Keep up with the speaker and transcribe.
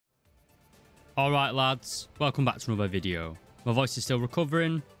Alright lads, welcome back to another video. My voice is still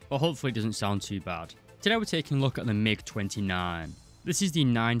recovering, but hopefully it doesn't sound too bad. Today we're taking a look at the MiG-29. This is the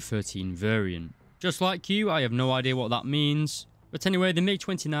 913 variant. Just like you, I have no idea what that means. But anyway, the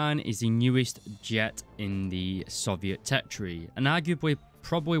MiG-29 is the newest jet in the Soviet tech tree, and arguably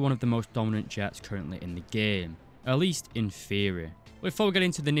probably one of the most dominant jets currently in the game, at least in theory. Before we get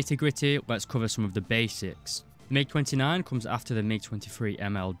into the nitty gritty, let's cover some of the basics. The MiG-29 comes after the MiG-23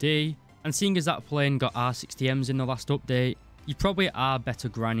 MLD, and seeing as that plane got R60Ms in the last update, you probably are better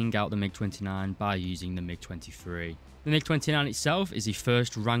grinding out the MiG-29 by using the MiG-23. The MiG-29 itself is the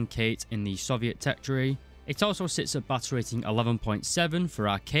first rank 8 in the Soviet tech tree. It also sits at battle rating 11.7 for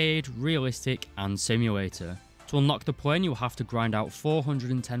arcade, realistic and simulator. To unlock the plane, you'll have to grind out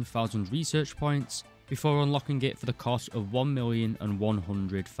 410,000 research points before unlocking it for the cost of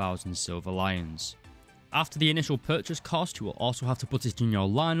 1,100,000 silver lions. After the initial purchase cost, you will also have to put it in your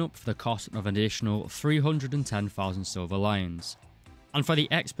lineup for the cost of an additional 310,000 silver lions. And for the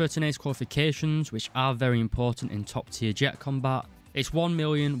expert and ace qualifications, which are very important in top tier jet combat, it's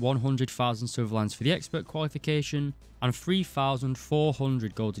 1,100,000 silver lions for the expert qualification and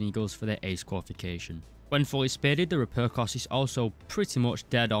 3,400 golden eagles for the ace qualification. When fully spaded, the repair cost is also pretty much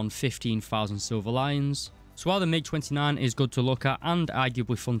dead on 15,000 silver lions. So while the MiG-29 is good to look at and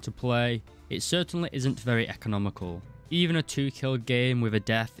arguably fun to play, it certainly isn't very economical. Even a 2-kill game with a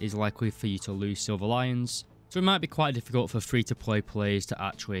death is likely for you to lose silver lions, so it might be quite difficult for free-to-play players to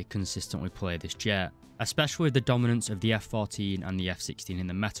actually consistently play this jet, especially with the dominance of the F-14 and the F-16 in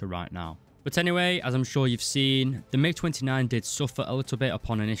the meta right now. But anyway, as I'm sure you've seen, the MiG-29 did suffer a little bit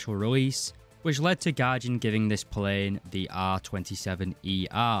upon initial release, which led to Gaijin giving this plane the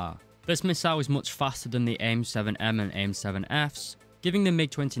R-27ER. This missile is much faster than the AIM-7M and AIM-7Fs, giving the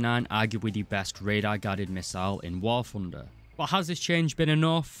MiG-29 arguably the best radar-guided missile in War Thunder. But has this change been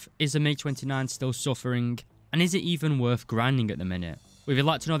enough? Is the MiG-29 still suffering? And is it even worth grinding at the minute? Well, if you'd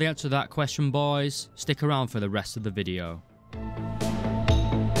like to know the answer to that question, boys, stick around for the rest of the video.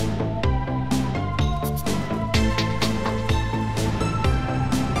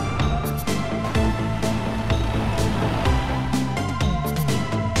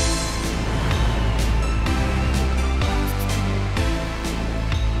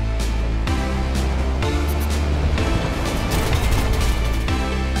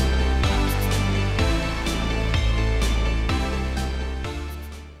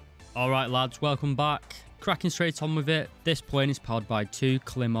 Alright lads, welcome back. Cracking straight on with it, this plane is powered by two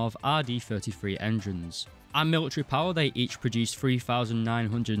Klimov RD-33 engines. At military power, they each produce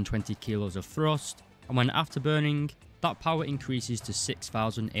 3,920 kilos of thrust, and when afterburning, that power increases to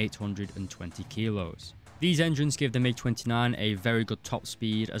 6,820 kilos. These engines give the MiG-29 a very good top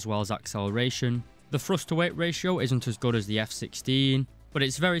speed as well as acceleration. The thrust to weight ratio isn't as good as the F-16, but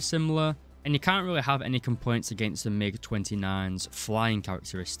it's very similar, and you can't really have any complaints against the MiG-29's flying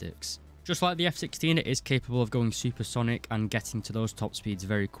characteristics. Just like the F-16, it is capable of going supersonic and getting to those top speeds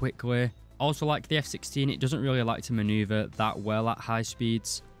very quickly. Also like the F-16, it doesn't really like to maneuver that well at high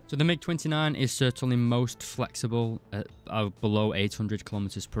speeds. So the MiG-29 is certainly most flexible at below 800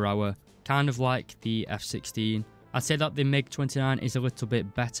 kilometers per hour, kind of like the F-16. I'd say that the MiG-29 is a little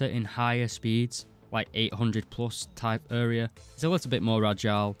bit better in higher speeds, like 800 plus type area. It's a little bit more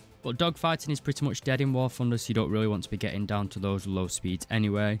agile. But dogfighting is pretty much dead in War Thunder, so you don't really want to be getting down to those low speeds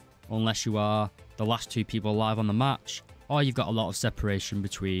anyway, unless you are the last two people alive on the match, or you've got a lot of separation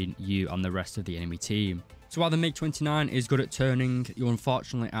between you and the rest of the enemy team. So while the MiG-29 is good at turning, you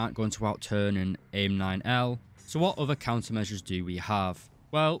unfortunately aren't going to outturn an AIM-9L. So what other countermeasures do we have?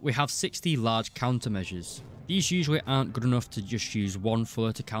 Well, we have 60 large countermeasures. These usually aren't good enough to just use one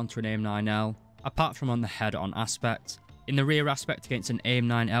flare to counter an AIM-9L, apart from on the head-on aspect. In the rear aspect against an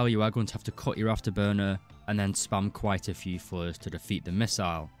AIM-9L, you are going to have to cut your afterburner and then spam quite a few flares to defeat the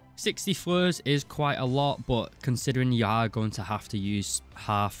missile. 60 flares is quite a lot, but considering you are going to have to use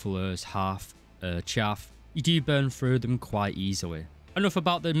half flares, half chaff, you do burn through them quite easily. Enough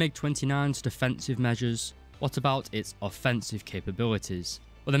about the MiG-29's defensive measures. What about its offensive capabilities?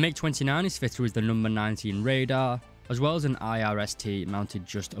 Well, the MiG-29 is fitted with the number 19 radar, as well as an IRST mounted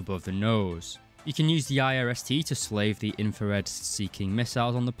just above the nose. You can use the IRST to slave the infrared-seeking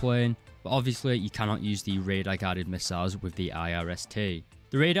missiles on the plane, but obviously you cannot use the radar-guided missiles with the IRST.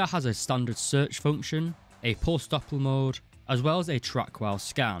 The radar has a standard search function, a pulse Doppler mode, as well as a track while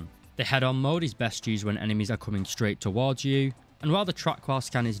scan. The head-on mode is best used when enemies are coming straight towards you, and while the track while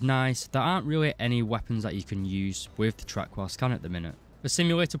scan is nice, there aren't really any weapons that you can use with the track while scan at the minute. For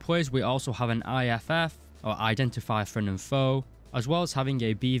simulator players, we also have an IFF, or Identify Friend and Foe, as well as having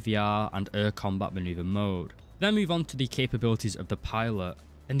a BVR and Air Combat Maneuver mode. Then move on to the capabilities of the pilot.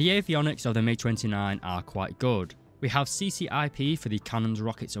 and the avionics of the MiG-29 are quite good. We have CCIP for the cannons,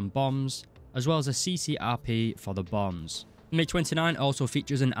 rockets and bombs, as well as a CCRP for the bombs. The MiG-29 also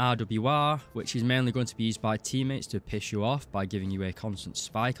features an RWR, which is mainly going to be used by teammates to piss you off by giving you a constant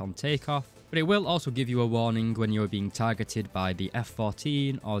spike on takeoff, but it will also give you a warning when you are being targeted by the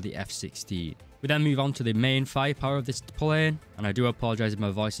F-14 or the F-16. We then move on to the main firepower of this plane, and I do apologise if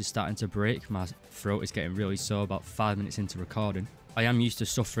my voice is starting to break. My throat is getting really sore about 5 minutes into recording. I am used to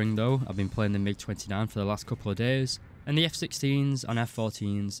suffering though. I've been playing the MiG-29 for the last couple of days, and the F-16s and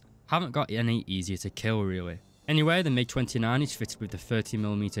F-14s haven't got any easier to kill really. Anyway, the MiG-29 is fitted with the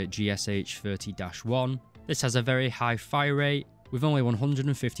 30mm GSH 30-1. This has a very high fire rate with only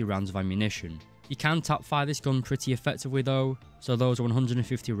 150 rounds of ammunition. You can tap fire this gun pretty effectively though, so those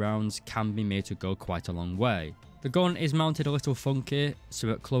 150 rounds can be made to go quite a long way. The gun is mounted a little funky,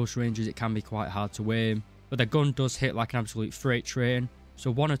 so at close ranges it can be quite hard to aim, but the gun does hit like an absolute freight train, so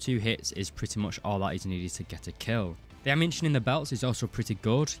 1 or 2 hits is pretty much all that is needed to get a kill. The ammunition in the belts is also pretty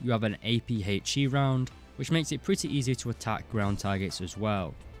good. You have an APHE round, which makes it pretty easy to attack ground targets as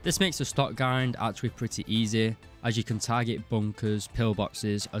well. This makes the stock grind actually pretty easy, as you can target bunkers,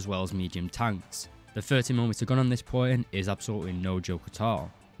 pillboxes, as well as medium tanks. The 30mm gun on this plane is absolutely no joke at all.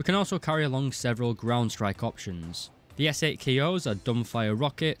 We can also carry along several ground strike options. The S8KOs are dumbfire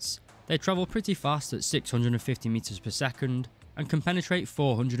rockets. They travel pretty fast at 650 meters per second and can penetrate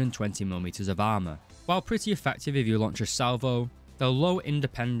 420mm of armor. While pretty effective if you launch a salvo, the low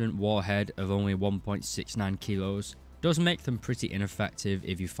independent warhead of only 1.69 kilos does make them pretty ineffective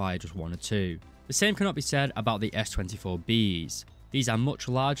if you fire just 1 or 2. The same cannot be said about the S24Bs. These are much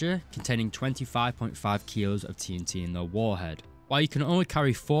larger, containing 25.5 kilos of TNT in their warhead. While you can only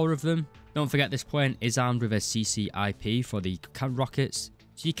carry 4 of them, don't forget this plane is armed with a CCIP for the rockets,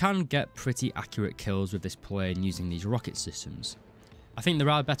 so you can get pretty accurate kills with this plane using these rocket systems. I think there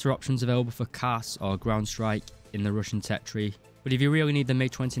are better options available for CAS or ground strike in the Russian tech tree, but if you really need the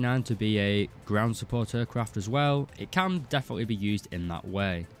MiG-29 to be a ground support aircraft as well, it can definitely be used in that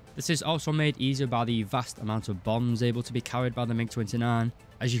way. This is also made easier by the vast amount of bombs able to be carried by the MiG-29.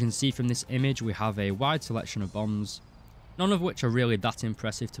 As you can see from this image, we have a wide selection of bombs, none of which are really that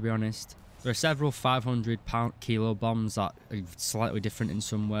impressive to be honest. There are several 500 kilo bombs that are slightly different in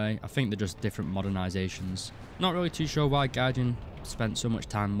some way. I think they're just different modernizations. Not really too sure why Gaijin spent so much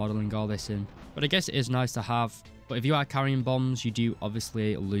time modeling all this in, but I guess it is nice to have. But if you are carrying bombs, you do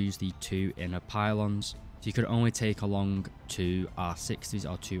obviously lose the 2 inner pylons, so you could only take along 2 R60s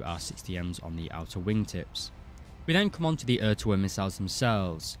or 2 R60Ms on the outer wingtips. We then come on to the air-to-air missiles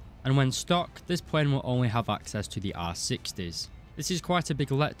themselves, and when stock, this plane will only have access to the R60s. This is quite a big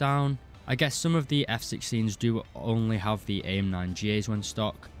letdown. I guess some of the F-16s do only have the AIM-9GAs when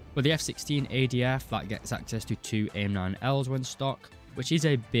stock, but the F-16 ADF that gets access to 2 AIM-9Ls when stock, which is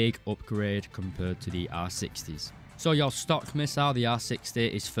a big upgrade compared to the R60s. So your stock missile, the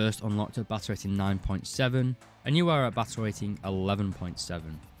R60, is first unlocked at battle rating 9.7, and you are at battle rating 11.7.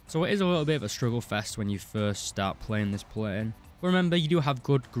 So it is a little bit of a struggle fest when you first start playing this plane. But remember, you do have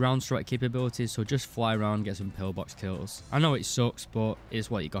good ground strike capabilities, so just fly around, get some pillbox kills. I know it sucks, but it's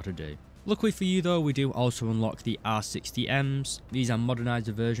what you gotta do. Luckily for you though, we do also unlock the R60Ms. These are modernized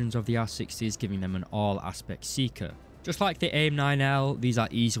versions of the R60s, giving them an all-aspect seeker. Just like the AIM-9L, these are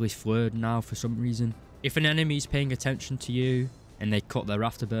easily flirred now for some reason. If an enemy is paying attention to you, and they cut their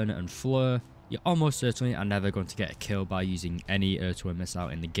afterburner and flare, you almost certainly are never going to get a kill by using any air-to-air missile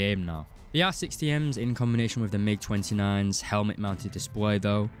in the game now. The R60Ms in combination with the MiG-29's helmet-mounted display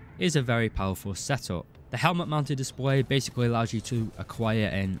though, is a very powerful setup. The helmet-mounted display basically allows you to acquire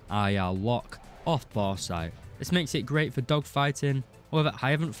an IR lock off bore sight. This makes it great for dogfighting, however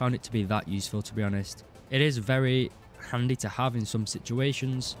I haven't found it to be that useful to be honest. It is very handy to have in some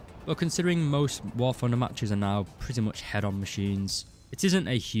situations, but considering most War Thunder matches are now pretty much head-on machines, it isn't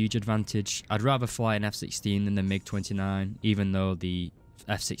a huge advantage. I'd rather fly an F-16 than the MiG-29, even though the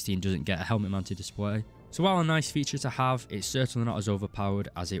F-16 doesn't get a helmet-mounted display. So while a nice feature to have, it's certainly not as overpowered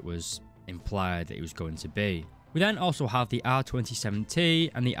as it was implied that it was going to be. We then also have the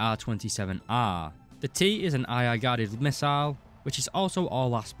R27T and the R27R. The T is an IR guided missile, which is also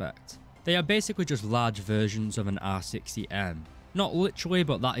all aspect. They are basically just large versions of an R60M. Not literally,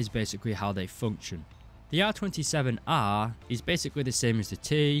 but that is basically how they function. The R27R is basically the same as the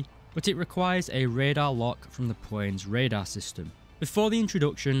T, but it requires a radar lock from the plane's radar system. Before the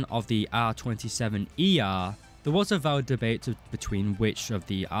introduction of the R27ER, there was a valid debate between which of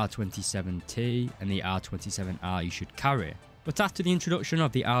the R27T and the R27R you should carry. But after the introduction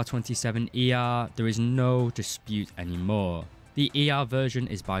of the R27ER, there is no dispute anymore. The ER version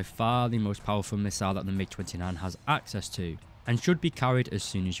is by far the most powerful missile that the MiG-29 has access to. and should be carried as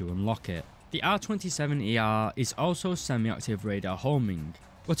soon as you unlock it. The R-27ER is also semi-active radar homing,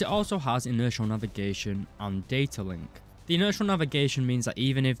 but it also has inertial navigation and data link. The inertial navigation means that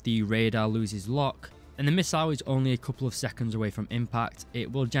even if the radar loses lock, and the missile is only a couple of seconds away from impact,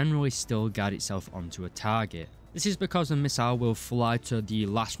 it will generally still guide itself onto a target. This is because the missile will fly to the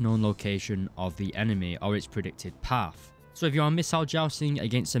last known location of the enemy or its predicted path. So if you are missile jousting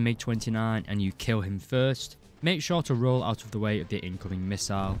against a MiG-29 and you kill him first, make sure to roll out of the way of the incoming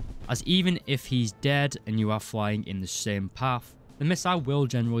missile, as even if he's dead and you are flying in the same path, the missile will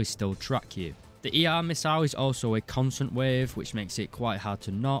generally still track you. The ER missile is also a constant wave, which makes it quite hard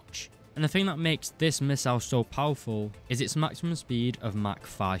to notch. And the thing that makes this missile so powerful is its maximum speed of Mach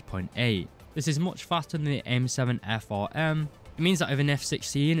 5.8. This is much faster than the M7F or M. It means that if an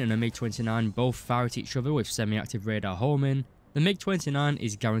F-16 and a MiG-29 both fire at each other with semi-active radar homing, the MiG-29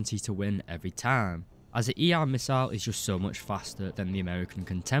 is guaranteed to win every time, as the ER missile is just so much faster than the American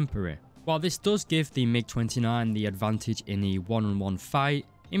contemporary. While this does give the MiG-29 the advantage in a one-on-one fight,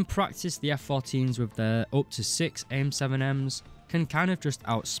 in practice the F-14s with their up to 6 AIM-7Ms can kind of just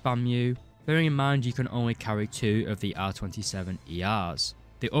out-spam you, bearing in mind you can only carry 2 of the R-27ERs.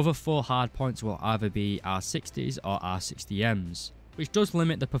 The other 4 hardpoints will either be R-60s or R-60Ms, which does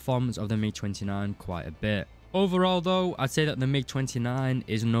limit the performance of the MiG-29 quite a bit. Overall though, I'd say that the MiG-29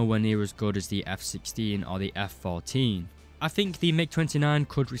 is nowhere near as good as the F-16 or the F-14. I think the MiG-29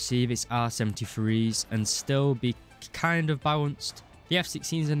 could receive its R-73s and still be kind of balanced. The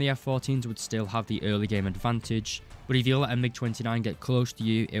F-16s and the F-14s would still have the early game advantage, but if you let a MiG-29 get close to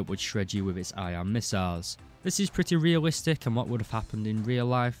you, it would shred you with its IR missiles. This is pretty realistic and what would have happened in real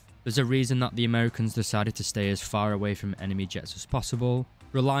life. There's a reason that the Americans decided to stay as far away from enemy jets as possible,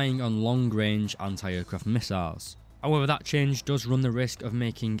 relying on long-range anti-aircraft missiles. However, that change does run the risk of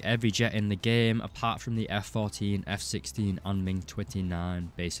making every jet in the game, apart from the F-14, F-16 and MiG-29,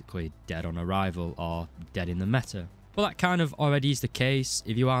 basically dead on arrival or dead in the meta. Well, that kind of already is the case.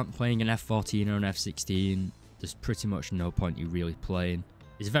 If you aren't playing an F-14 or an F-16, there's pretty much no point you really playing.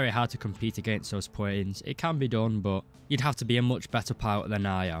 It's very hard to compete against those planes. It can be done, but you'd have to be a much better pilot than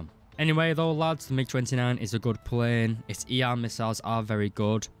I am. Anyway though lads, the MiG-29 is a good plane. Its ER missiles are very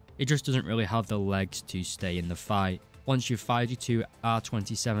good. It just doesn't really have the legs to stay in the fight. Once you've fired your 2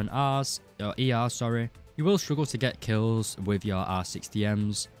 R-27Rs, or ERs sorry, you will struggle to get kills with your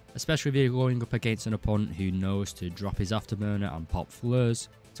R-60Ms, especially if you're going up against an opponent who knows to drop his afterburner and pop flares.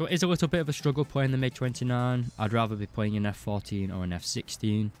 So it is a little bit of a struggle playing the MiG-29. I'd rather be playing an F-14 or an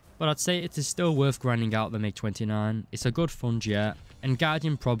F-16. But I'd say it is still worth grinding out the MiG-29. It's a good fun jet, and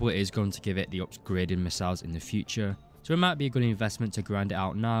Guardian probably is going to give it the upgraded missiles in the future. So it might be a good investment to grind it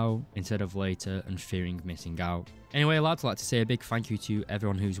out now, instead of later and fearing missing out. Anyway lads, I'd like to say a big thank you to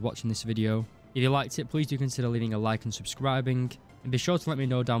everyone who's watching this video. If you liked it, please do consider leaving a like and subscribing. And be sure to let me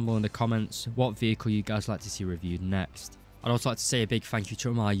know down below in the comments what vehicle you guys like to see reviewed next. I'd also like to say a big thank you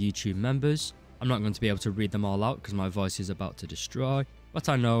to my YouTube members. I'm not going to be able to read them all out because my voice is about to destroy, but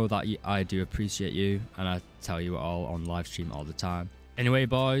I know that I do appreciate you and I tell you it all on live stream all the time. Anyway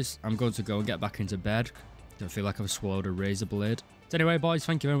boys, I'm going to go and get back into bed. Don't feel like I've swallowed a razor blade. So anyway boys,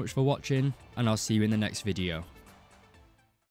 thank you very much for watching and I'll see you in the next video.